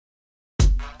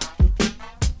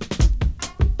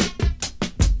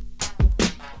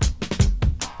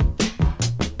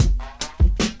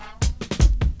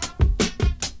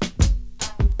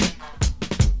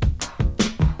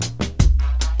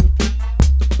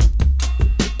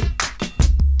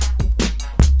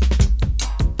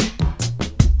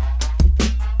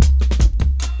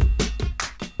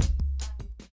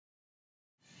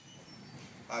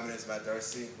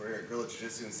Darcy. We're here at Guerrilla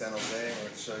Jiu-Jitsu in San Jose, and we're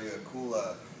going to show you a cool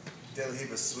De La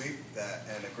Riva sweep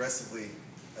and aggressively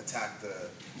attack the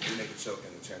rear naked choke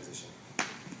in the transition.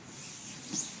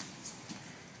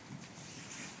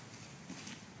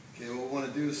 Okay, what we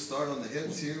want to do is start on the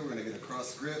hips here. We're going to get a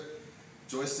cross grip,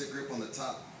 joystick grip on the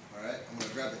top. Alright, I'm going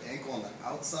to grab the ankle on the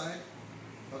outside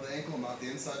of the ankle, not the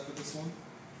inside for this one.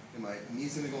 And my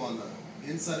knee's going to go on the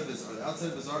inside of his, or the outside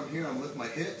of his arm here. I'm going to lift my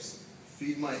hips,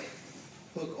 feed my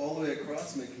hook all the way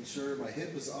across, making sure my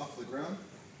hip is off the ground.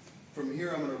 From here,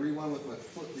 I'm going to rewind with my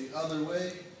foot the other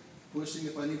way, pushing.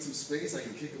 If I need some space, I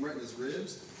can kick him right in his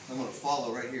ribs. I'm going to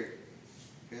follow right here.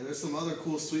 Okay, there's some other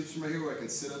cool sweeps from right here where I can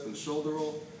sit up and shoulder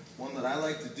roll. One that I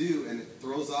like to do, and it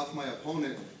throws off my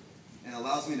opponent and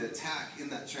allows me to attack in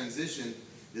that transition,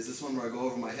 is this one where I go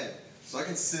over my head. So I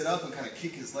can sit up and kind of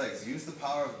kick his legs. Use the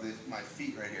power of my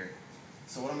feet right here.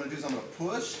 So what I'm going to do is I'm going to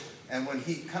push, and when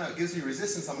he kind of gives me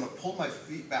resistance, I'm going to pull my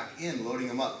feet back in, loading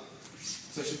him up.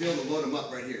 So I should be able to load him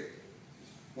up right here.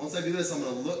 Once I do this, I'm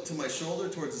going to look to my shoulder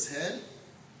towards his head,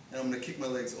 and I'm going to kick my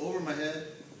legs over my head.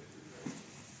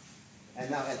 And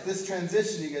now at this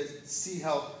transition, you guys see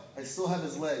how I still have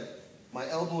his leg. My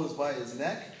elbow is by his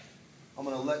neck. I'm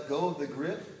going to let go of the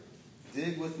grip,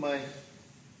 dig with my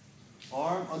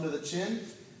arm under the chin,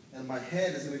 and my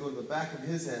head is going to go to the back of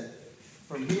his head.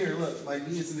 From here, look, my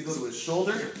knee is going to go to his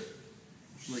shoulder.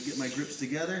 I'm going to get my grips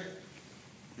together,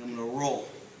 and I'm going to roll.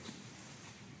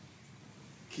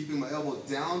 Keeping my elbow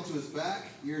down to his back,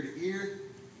 ear to ear,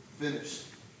 finish.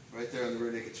 Right there on the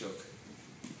rear naked choke.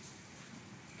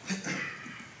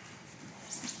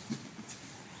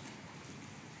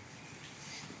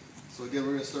 So again,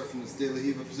 we're going to start from this De La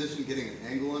Riva position, getting an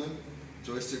angle on him.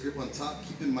 Joystick grip on top,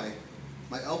 keeping my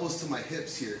elbows to my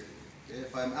hips here. Okay,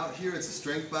 if I'm out here, it's a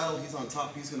strength battle. He's on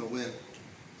top, he's going to win.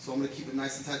 So I'm going to keep it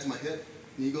nice and tight to my hip.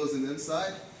 Knee goes in the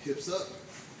inside, hips up,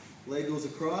 leg goes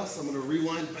across. I'm going to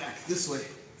rewind back this way.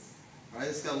 All right,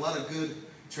 it's got a lot of good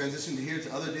transition to here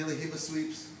to other De La Riva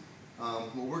sweeps.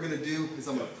 What we're going to do is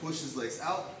I'm going to push his legs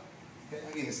out. Okay,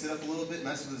 I'm going to sit up a little bit,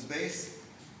 nice with his base.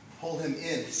 Pull him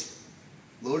in,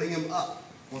 loading him up.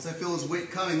 Once I feel his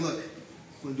weight coming, look,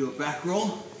 I'm going to do a back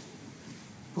roll.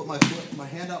 Put my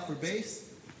hand out for base.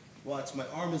 Watch, my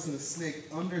arm is going to snake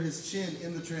under his chin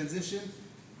in the transition,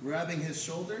 grabbing his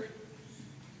shoulder.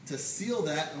 To seal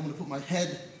that, I'm going to put my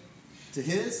head to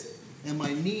his, and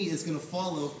my knee is going to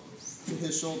follow to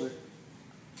his shoulder.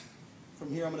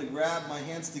 From here, I'm going to grab my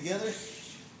hands together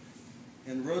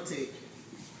and rotate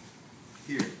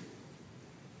here.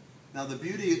 Now, the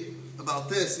beauty about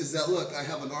this is that, look, I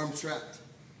have an arm trapped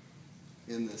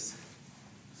in this.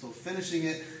 So finishing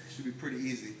it should be pretty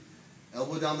easy.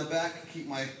 Elbow down the back, keep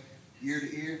my ear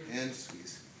to ear, and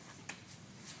squeeze.